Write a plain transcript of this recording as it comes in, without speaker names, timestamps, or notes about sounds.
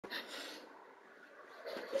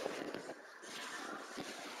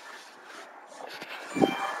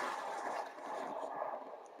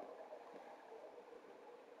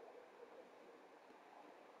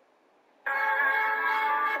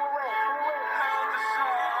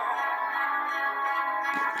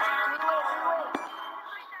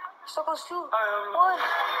equals to 1, 3,000.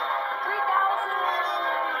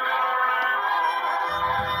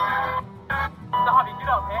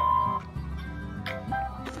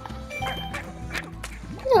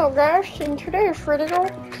 Hello guys, in today's video,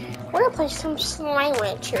 we're gonna play some Slime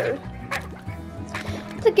Rancher.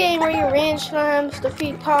 It's a game where you ranch slimes,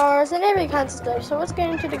 defeat cars, and every kind of stuff. So let's get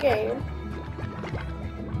into the game.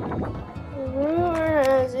 Where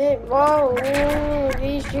is it? Whoa,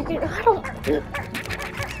 these chicken.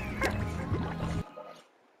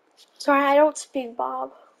 Sorry, I don't speak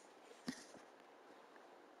Bob.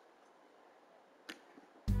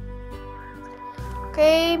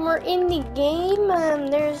 Okay, we're in the game.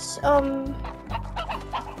 There's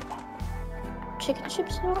chicken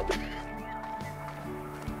chips now.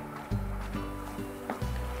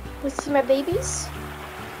 Let's see my babies.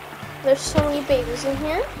 There's so many babies in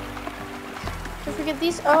here. Don't forget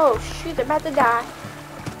these. Oh shoot, they're about to die.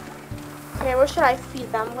 Okay, what should I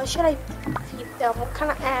feed them? What should I feed them? What kind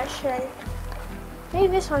of ash should I? Maybe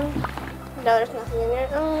this one. No, there's nothing in there.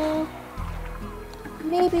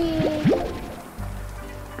 Maybe.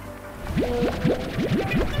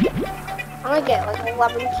 I'm gonna get like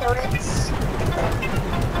 11 carrots.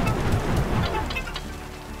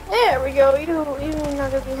 There we go. You're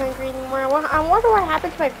not gonna be hungry anymore. I wonder what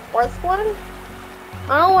happened to my fourth one.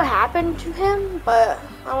 I don't know what happened to him, but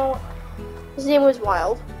his name was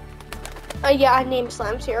Wild. Yeah, I named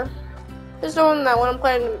Slimes here. This is the one that when I'm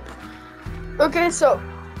playing. Okay, so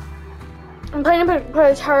I'm planning to put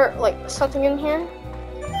his heart, like something in here.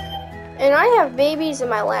 And I have babies in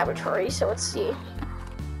my laboratory, so let's see.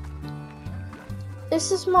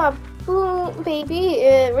 This is my baby.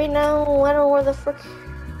 Right now, I don't know where the frick.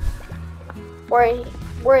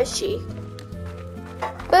 Where is she?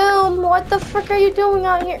 Boom! What the frick are you doing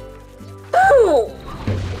out here? Boom!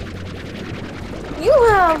 You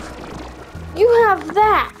have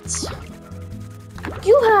that.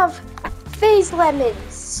 You have phase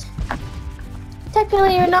lemons.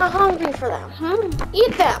 Technically, you're not hungry for them.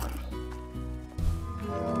 Eat them.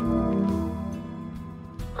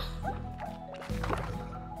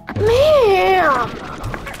 Man,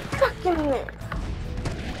 fucking.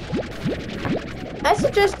 I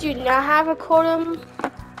suggest you not have a quotum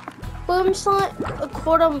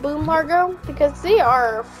boom largo because they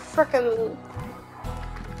are freaking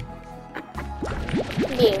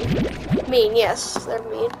mean. Yes, they're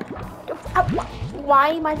mean. Why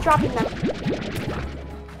am I dropping them?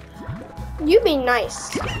 You be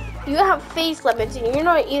nice. You have phase lemons and you're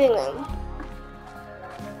not eating them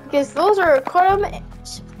because those are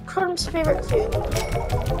Quotum's favorite food.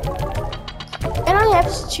 And I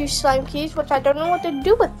have 2 slime keys, which I don't know what to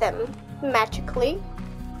do with them magically.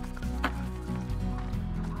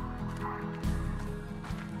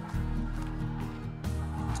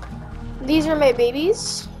 These are my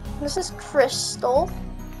babies. This is Crystal.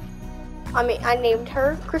 I named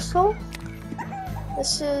her Crystal.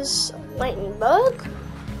 This is Lightning Bug.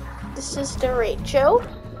 This is Derecho.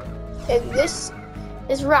 And this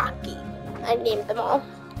is Rocky. I named them all.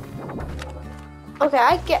 Okay,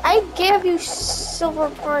 I gave you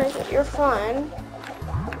silver parts. You're fine.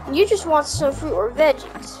 You just want some fruit or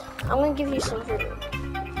veggies. I'm gonna give you some fruit.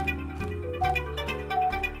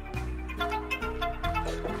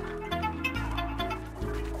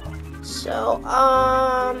 So,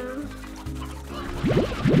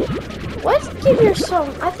 let's give you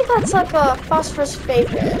some. I think that's like a phosphorus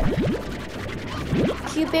favorite.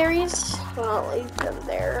 Q-berries. I'll leave them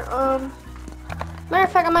there. Matter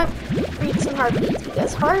of fact, I'm gonna read some heartbeats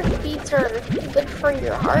because heartbeats are good for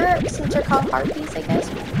your heart since they're called heartbeats, I guess.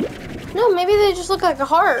 No, maybe they just look like a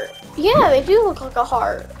heart. Yeah, they do look like a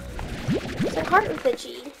heart. It's a heart with a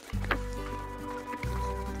G.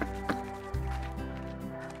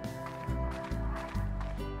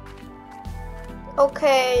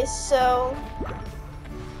 Okay, so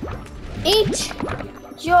eat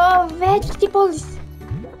your vegetables.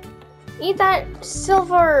 Eat that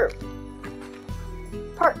silver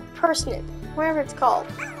parsnip, whatever it's called.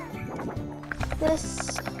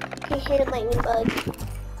 This here, lightning bug.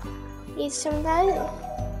 Eat some of that.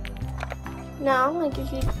 No, I'm gonna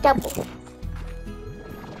give you double.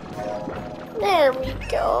 There we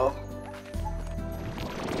go.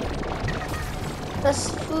 This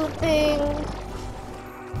food thing.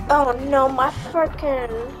 Oh no, my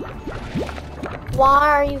frickin'. Why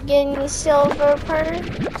are you getting these silver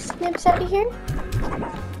parsnips out of here?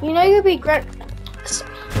 You know you'll be great.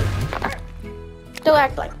 Don't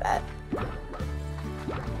act like that.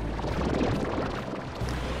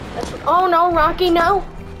 Oh no, Rocky, no!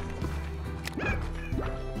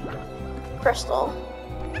 Crystal.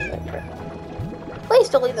 Please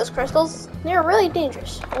don't leave those crystals. They're really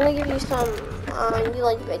dangerous. I'm gonna give you some, you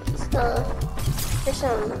like veggies. Here's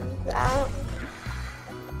some, I'm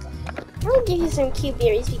gonna give you some cute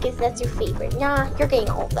berries because that's your favorite. Nah, you're getting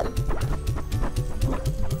all of them.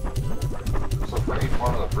 So for each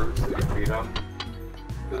one of the fruits that you feed them,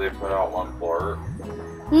 do they put out one floor?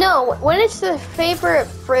 No, when it's the favorite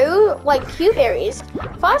fruit, like cute berries,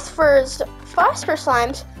 phosphor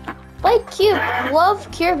slimes, like cute, love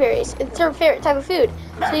cure berries. It's their favorite type of food.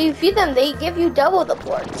 So you feed them, they give you double the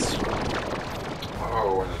plorts.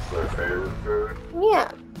 Oh, when it's their favorite food?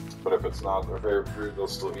 Yeah. But if it's not their favorite food, they'll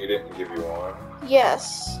still eat it and give you one?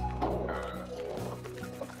 Yes.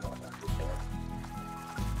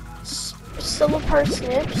 Silver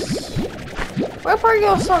parsnips. We're probably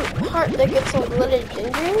going to some heart to get some glittered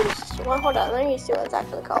gingers. Well, hold on, let me see what it's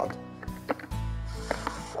actually called.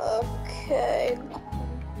 Okay.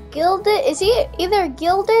 Gilded, is he either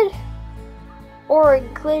gilded or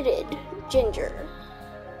glittered ginger?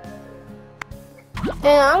 And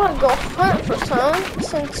I'm gonna go hunt for some,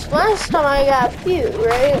 since last time I got a few,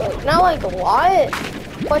 right? Like, not like a lot,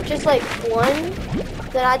 but just like one.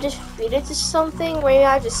 Then I just feed it to something, maybe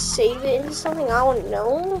I just save it into something, I don't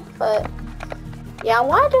know. But yeah,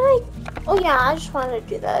 why did I, oh yeah, I just wanted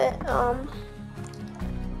to do that.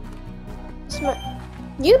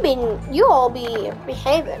 You all be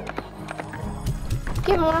behaving.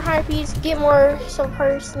 Get more harpies, get more silver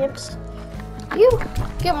parsnips. You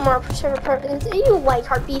get more silver parsnips. You like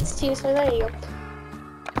heartbeats too, so there you go.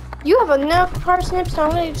 You have enough parsnips, so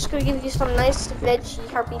I'm just gonna give you some nice veggie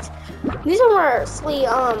heartbeats. These are mostly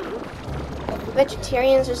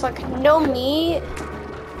vegetarians. There's like no meat.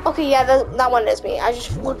 Okay, yeah, that one is me. I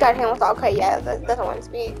just looked at him and thought, okay, yeah, that one's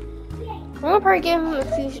me. I'm gonna probably give him a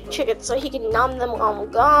few chickens so he can nom them while I'm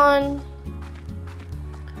gone.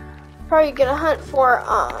 Probably gonna hunt for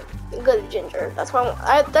good ginger. That's why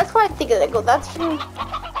I think of it. That's really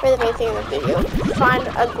the main thing in the video. Find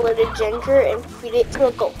a glittered ginger and feed it to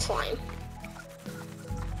a gold slime.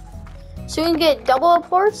 So we can get double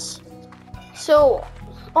reports. So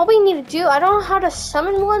all we need to do, I don't know how to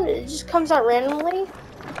summon one. It just comes out randomly.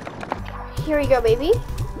 Here we go, baby.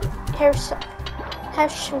 Have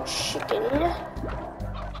some chicken.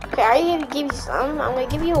 Okay, I gonna give you some. I'm gonna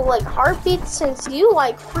give you like heartbeats since you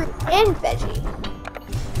like fruit and veggie.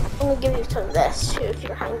 I'm gonna give you some of this too if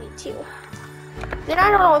you're hungry too. Then I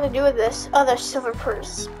don't know what to do with this other silver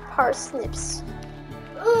parsnips.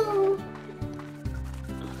 Ooh.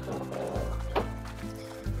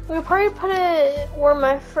 We'll probably put it where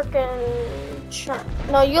my freaking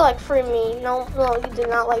no, you like free meat. No, you do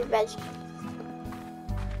not like veggie.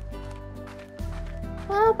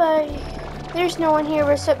 Oh, buddy. There's no one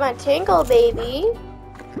here except my Tingle baby.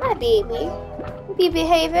 My baby. Be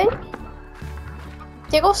behaving.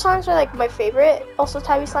 Tingle slimes are like my favorite. Also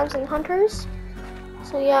tabby slimes and hunters.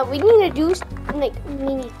 So yeah, we need to do like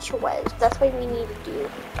mini chores. That's what we need to do.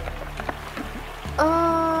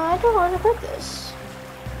 I don't want to put this.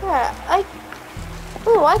 Yeah, I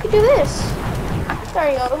could do this.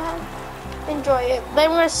 There you go. Enjoy it. Then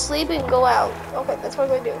we're gonna sleep and go out. Okay, that's what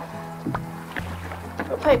we're gonna do.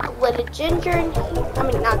 We'll put glittered ginger in here. I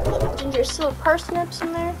mean, not glittered ginger, silver parsnips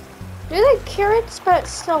in there. They're like carrots, but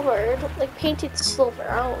silver, like painted silver.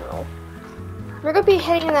 I don't know. We're gonna be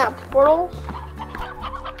heading in that portal,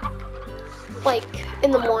 like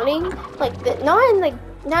in the morning, like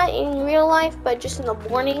not in real life, but just in the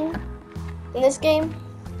morning in this game.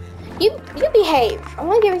 You behave. I'm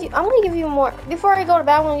gonna give you more before I go to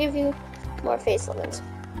bed. I'm gonna give you more face limits.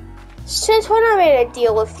 Since when I made a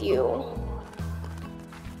deal with you.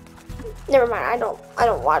 Never mind, I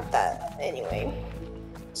don't want that anyway.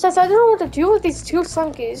 Since I don't know what to do with these two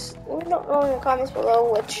sunkies, let me know in the comments below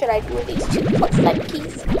what should I do with these two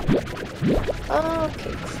sunkies.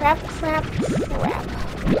 Okay, crap.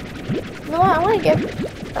 You know what, I'm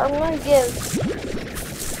gonna give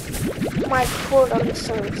my quote on the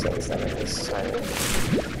sun says that in the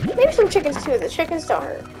sun. Maybe some chickens too, the chickens don't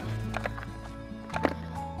hurt.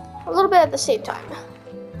 A little bit at the same time.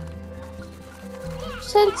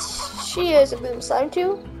 Since she is a boom slime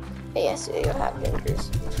too. Yes, you have fingers.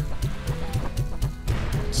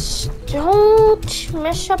 Don't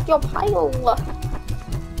mess up your pile.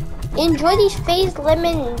 Enjoy these phase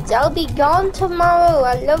lemons. I'll be gone tomorrow.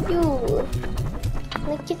 I love you.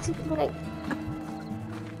 Let's get something like.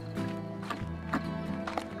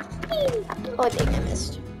 Oh, I think I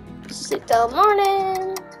missed. Sleep till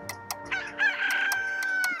morning.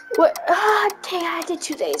 What? Dang, I did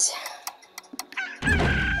 2 days.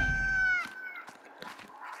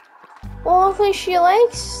 Well, hopefully she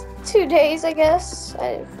likes 2 days, I guess.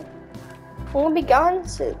 I won't be gone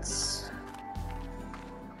since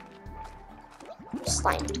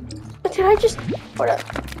slime. But did I just hold up?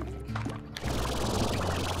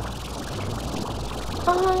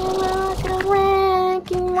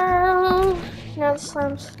 Now the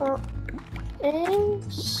slime's full and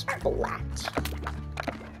splat.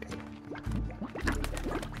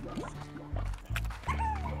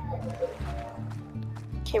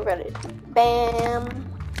 Okay, we're gonna bam.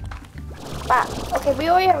 Wow. Okay, we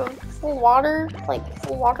already have a full water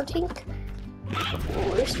tank.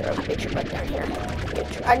 Ooh, rooster, I'll get your butt down here.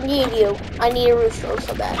 I need you. I need a rooster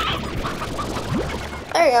so bad.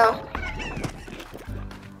 There you go.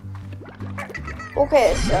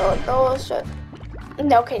 Okay, so those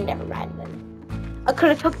no, okay, never mind then. I could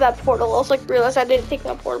have took that portal. I was like, realized I didn't take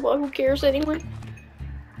that portal. Who cares anyway?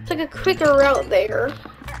 It's like a quicker route there.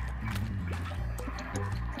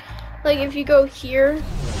 Like if you go here,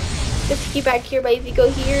 it's to keep back here, but if you go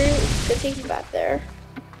here, it's gonna take you back there.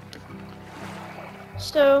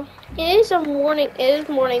 So it is morning in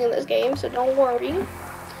this game, so don't worry.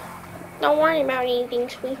 Don't worry about anything,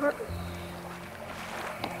 sweetheart.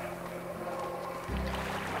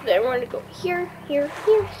 Then we're gonna go here.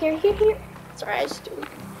 Sorry, I just do.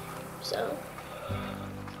 So.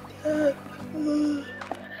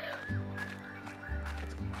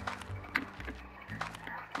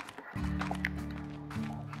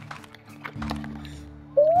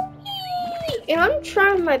 And I'm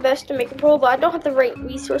trying my best to make a portal, but I don't have the right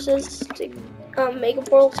resources to make a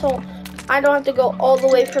portal, so I don't have to go all the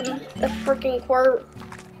way from the freaking core.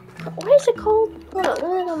 What is it called? Hold on,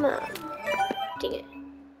 look on that. Dang it.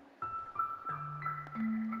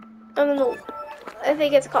 I don't know. I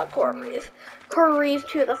think it's called Coral Reef. Coral Reef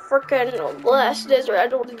to the freaking last desert. I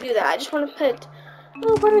don't want to do that. I just want to put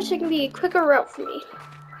water so it can be a quicker route for me.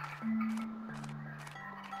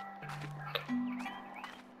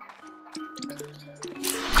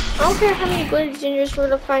 I don't care how many glitch gingers we're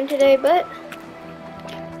gonna find today, but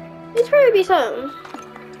there's probably be some.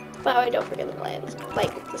 By the way, don't forget to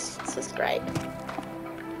like, subscribe.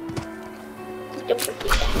 Just don't forget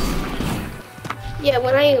that. Yeah,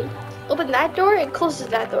 when I open that door, it closes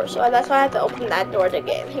that door, so that's why I have to open that door to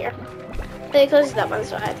get in here. Then it closes that one,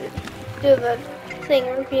 so I have to do the thing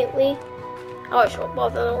repeatedly. I wish both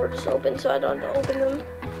of them were just open, so I don't have to open them.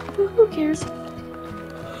 Who cares?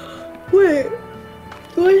 Wait.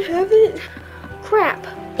 Do I have it? Crap.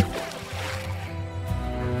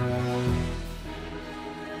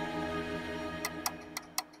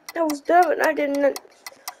 That was dumb and I didn't.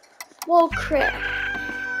 Well, crap.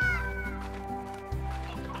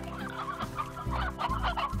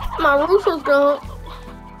 My rooster's gone.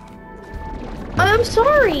 I'm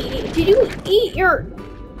sorry. Did you eat your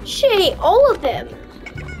shit? All of them.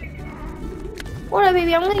 Alright,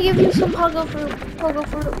 baby. I'm gonna give you some pogo fruit.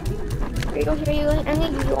 Here you go, I'm gonna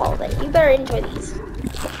give you all of it. You better enjoy these.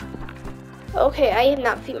 Okay, I have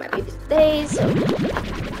not feed my babies today, so I'm gonna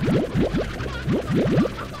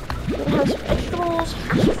have some vegetables,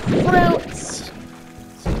 some fruits.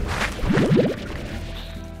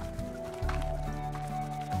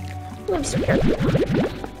 Maybe some carrots.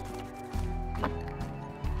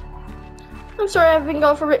 I'm sorry I've been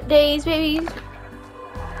gone for days, baby.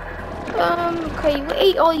 Okay, you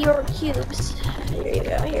ate all your cubes. Here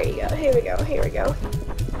you go.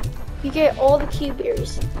 You get all the cube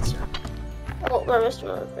berries. Oh, the rest of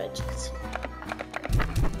my veggies.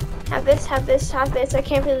 Have this. I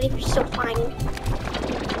can't believe you're so fine.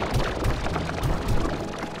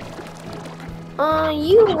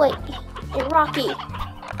 You like Rocky.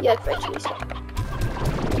 You like veggies.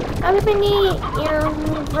 I'm gonna eat your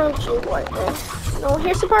roaches like this. No,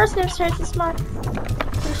 here's some parsnips. Here's the smart.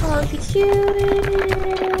 Here's one piece too.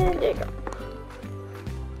 There you go.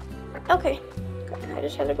 Okay, I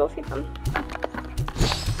just had to go feed them.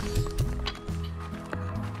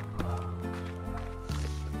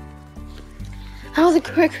 That was a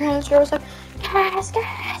quick transfer. I was like, gas.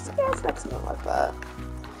 That's not like that.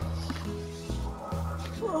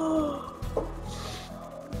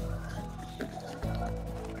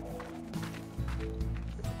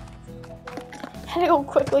 Had to go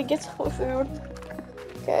quickly get some food.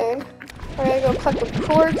 Okay. We're gonna go collect the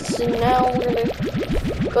quartz, and now we're gonna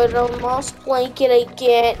go to the moss blanket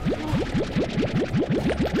again.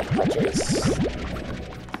 Which is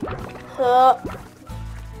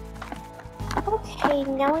okay,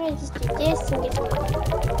 now we're gonna just do this and get some money.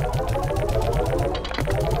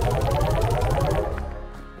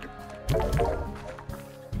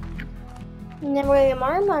 And then we're gonna get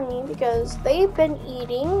more money because they've been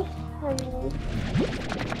eating and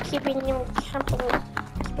keeping them company.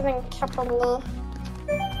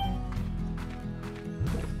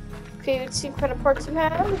 Okay, let's see what kind of parts you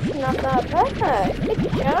have. Not that bad. Good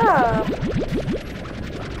job.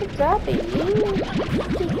 Good job, baby.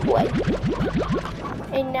 Keep quiet.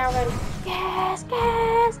 And now we're gas,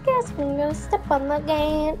 gas, gas. I'm gonna step on the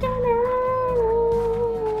gas.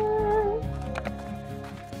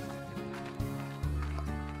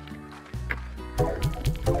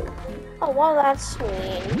 Oh, well, that's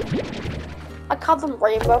mean. I call them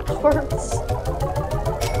rainbow ports.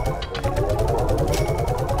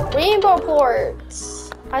 Rainbow ports.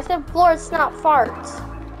 I said ports, not farts.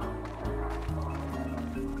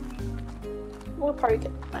 We'll probably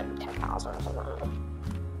get like 10,000 or something.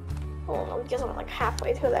 Oh, I guess I'm like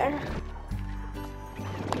halfway through there.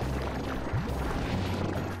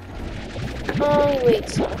 Oh, wait,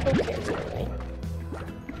 so who cares anyway?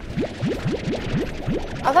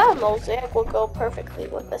 I thought a mosaic would go perfectly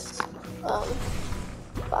with this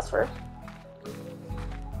phosphor.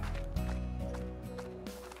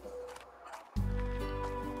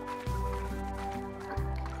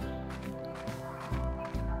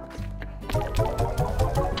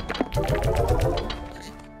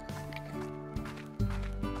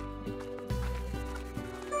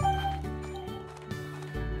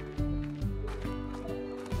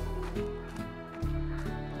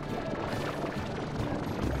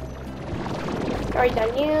 Already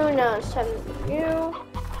done you, now it's time to do you.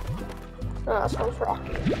 No, this one's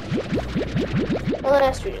Rocky.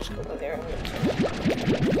 Unless we just go there.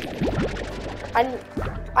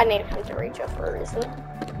 I named him to reach up for a reason.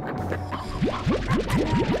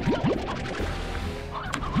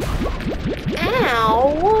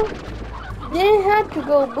 Ow! Didn't have to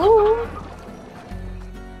go boom.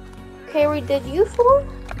 Okay, we did you four.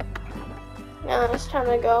 Now it's time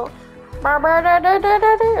to go. Or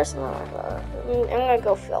something like that. I'm gonna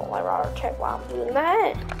go fill my router check while I'm doing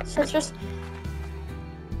that. So it's just.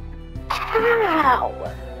 Ow!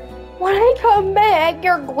 When I come back,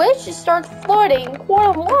 your glitch just starts flooding.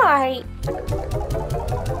 What am I?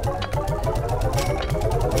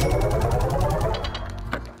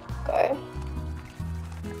 Okay.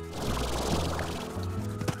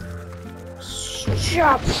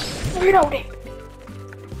 Stop floating.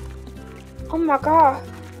 Oh my god.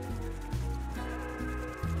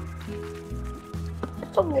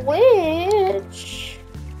 It's a glitch.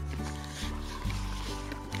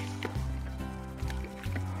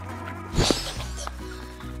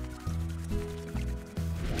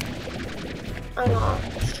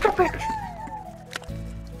 Stop it!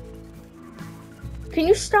 Can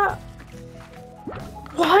you stop?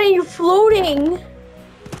 Why are you floating?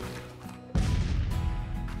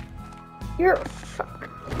 You're fuck.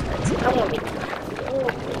 I won't make you happy. I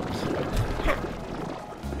won't make you happy.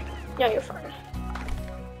 No, you're fine.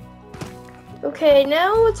 Okay,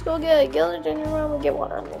 now let's go get a gilded in your room and get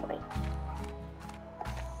water on the way.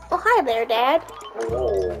 Oh, hi there, Dad.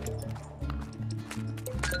 Hello.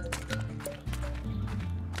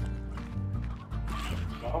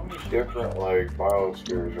 How many different like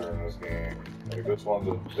biospheres are in this game? Like this one's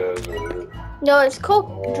a desert. No, it's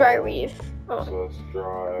called dry reef. Oh. So that's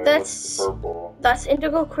dry. That's purple. That's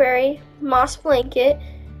indigo quarry, moss blanket.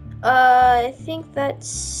 I think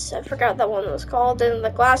that's I forgot that one was called. And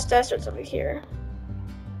the glass desert's over here.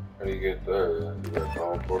 How do you get there? You got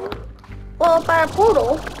teleporter? Well, by a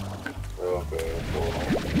portal. Okay,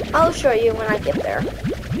 portal. I'll show you when I get there.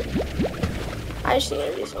 I just need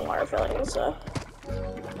to do some water filling and stuff.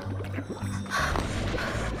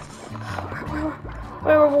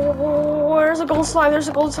 Where's the gold slime? There's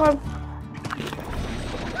a gold slime.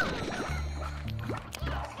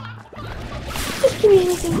 Just give me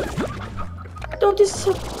anything. Don't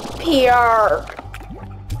disappear.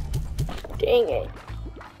 Dang it.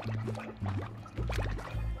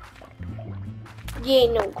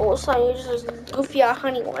 Yeah, no gold slime. You're just a goofy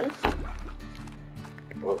honey one.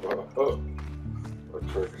 A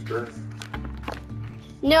trickster.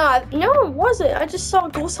 No, it wasn't. I just saw a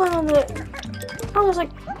gold slime on the. I was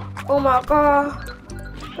like, oh my god.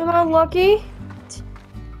 Am I lucky?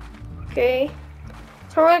 Okay.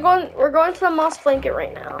 So we're going to the moss blanket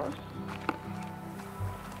right now.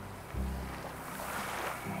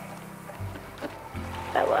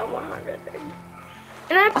 That level 100.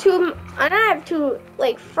 And I have two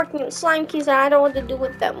like freaking slime keys and I don't know what to do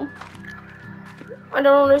with them. I don't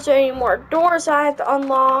know if there's any more doors I have to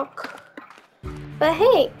unlock. But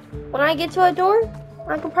hey, when I get to a door,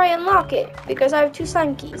 I can probably unlock it because I have two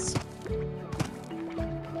slime keys.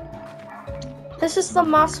 This is the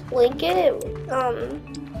moss blanket.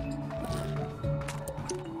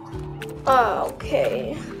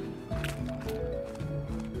 Okay.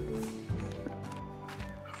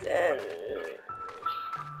 Then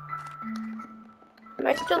am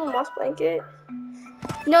I still in the moss blanket?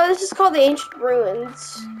 No, this is called the ancient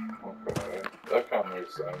ruins. Okay. That kind of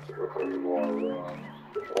makes sense. It looks like there's a lot of room.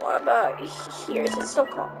 What about here? Is it still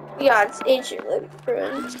called? Yeah, it's anciently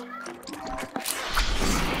ruined.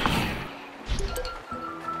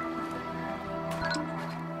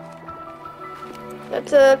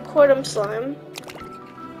 That's a quantum slime.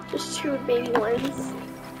 Just two baby ones.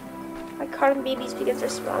 I call them babies because they're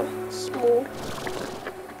small, smooth.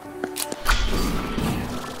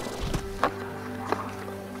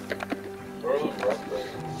 Where are those red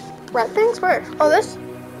things? Red things? Where? Oh, this?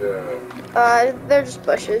 Yeah. They're just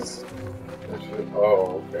bushes.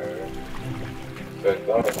 Oh, okay. I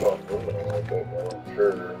thought I saw movement like that, but I'm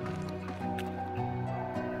sure.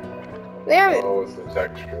 They haven't. Oh, it's the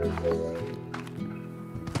texture. Okay.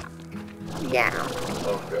 Yeah.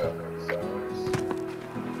 Okay, that makes sense.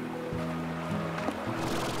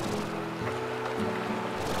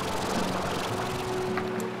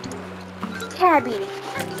 Tabby.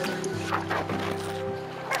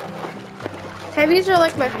 Tabbies are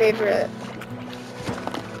like my favorite.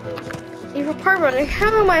 Evil part runner.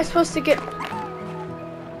 How am I supposed to get?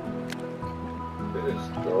 They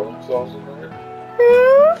just throw themselves in there?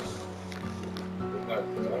 Hmm? Isn't that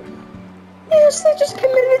bad? Yes, they just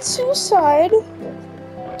committed suicide.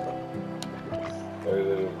 Maybe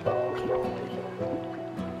they just bounced on or something.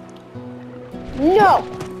 No.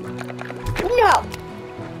 No.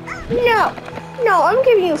 No. No. I'm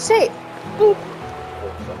giving you safe.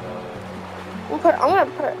 I'm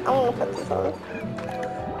gonna put this on.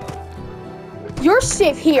 You're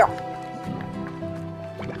safe here.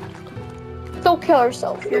 Don't kill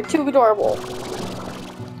yourself. You're too adorable.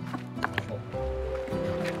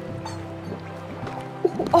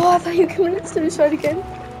 Oh, I thought you committed suicide again.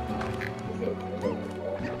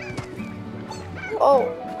 Oh.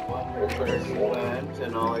 He went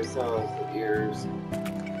and all I saw was the ears.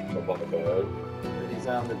 Up on the bed. And he's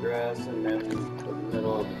on the grass and then in the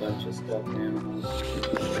middle of a bunch of stuffed animals.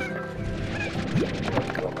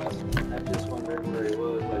 I just wondered where he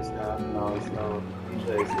was. I stopped and all I saw,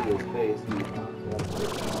 usually I see his face when he pops up.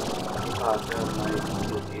 He popped up and I see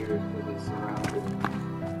his ears because he's surrounded.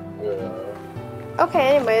 Yeah. Okay,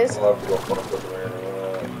 anyways. I'll have to go fuck with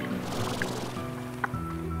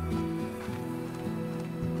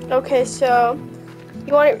Lena. Okay, so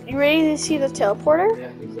you ready to see the teleporter?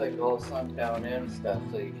 Yeah, he's like all sunk down in stuff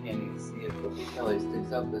so you can't even see it, but until he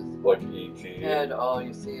sticks up his Like E.T. head, all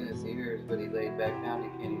you see in his ears, but he laid back down,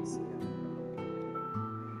 you can't even see him.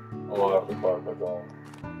 I'll have to fuck with them.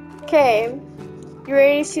 Okay, you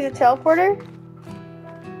ready to see the teleporter?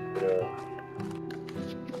 Yeah.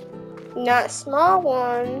 Not a small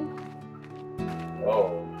one.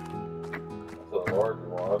 Oh. That's a large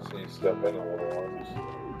one. I've seen you step into little ones.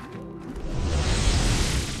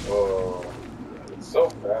 Whoa. It's so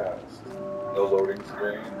fast. No loading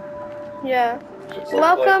screen. Yeah. Just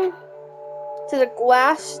Welcome to the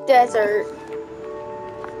glass desert.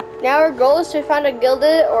 Now our goal is to find a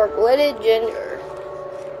gilded or glitted ginger,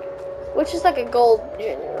 which is like a gold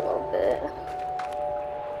ginger a little bit.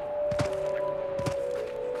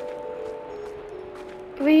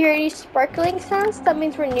 Can we hear any sparkling sounds? That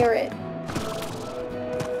means we're near it.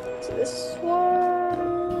 So this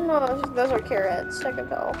one, no, those are carrots. I can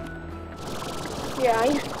tell. Yeah.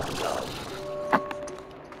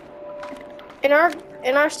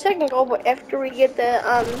 In our second goal, but after we get the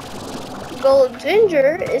gold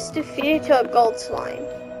ginger, is to feed it to a gold slime.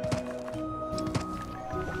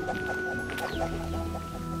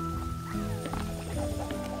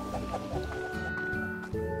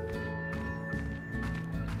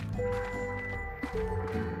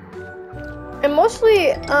 And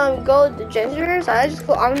mostly gold gingers, I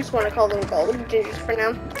just want to call them gold gingers for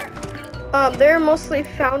now. They're mostly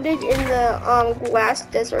founded in the glass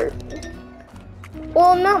desert.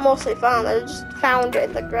 Well, not mostly found, they're just found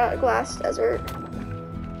in the glass desert.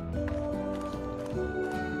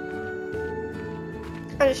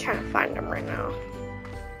 I'm just trying to find them right now.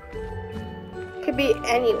 Could be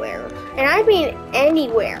anywhere. And I mean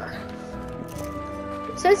anywhere.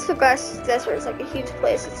 Since the glass desert is like a huge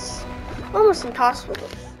place, it's almost impossible.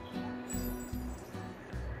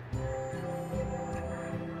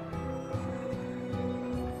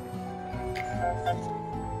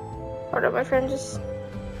 Hold up, my friend just...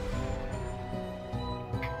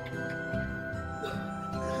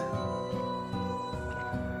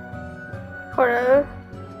 Hold up.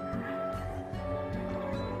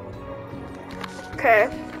 Okay.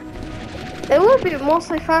 It would be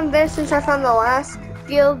mostly found there since I found the last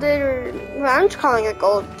gilded or... Well, I'm just calling it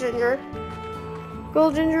gold ginger.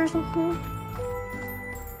 Gold ginger or something.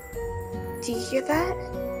 Do you hear that?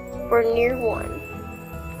 We're near one.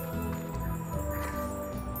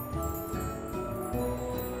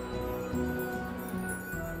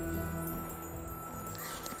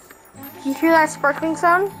 You hear that sparkling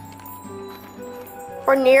sound?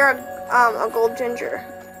 We're near a gold ginger.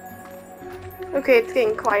 Okay, it's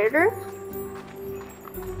getting quieter.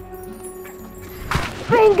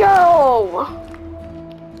 Bingo!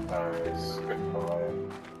 Nice. Good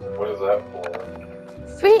find. What is that for?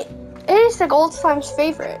 Sweet. It is the gold slime's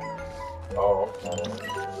favorite. Oh, okay.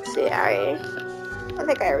 See, I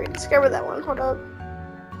think I already discovered that one. Hold up.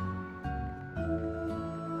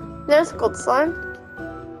 There's gold slime.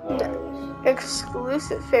 Nice.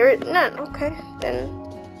 Exclusive favorite. None. Okay, then.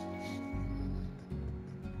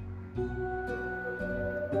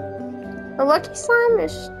 The lucky slime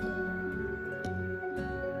is.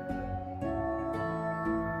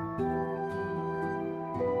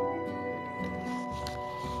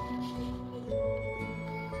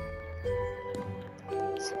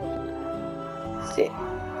 See.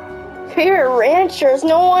 Favorite ranchers.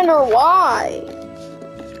 No wonder why.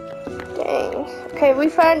 Dang. Okay, we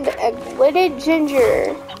found a glitted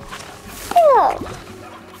ginger. Yeah.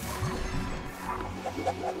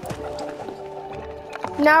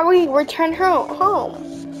 Now we return home.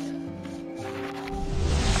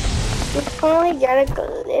 We finally got a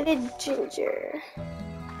glitted ginger.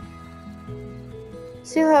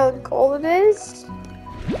 See how gold it is?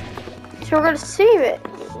 So we're gonna save it.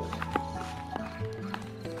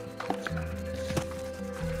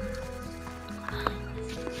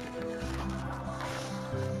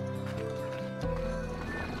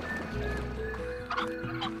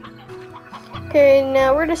 Okay,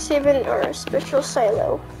 now we're gonna save it in our special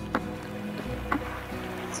silo.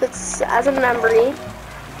 So it's as a memory.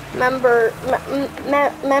 Memory.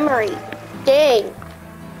 Dang.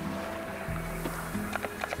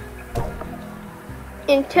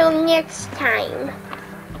 Until next time,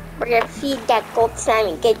 we're gonna feed that gold slime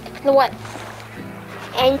and get what?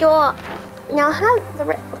 And now have the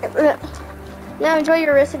now enjoy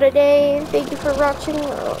your rest of the day. Thank you for watching.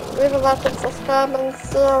 Leave a like and subscribe and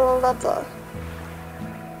see you later.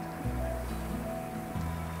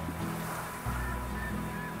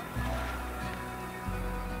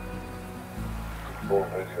 Full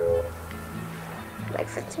video. Like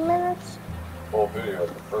 15 minutes. Full video of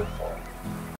the first one.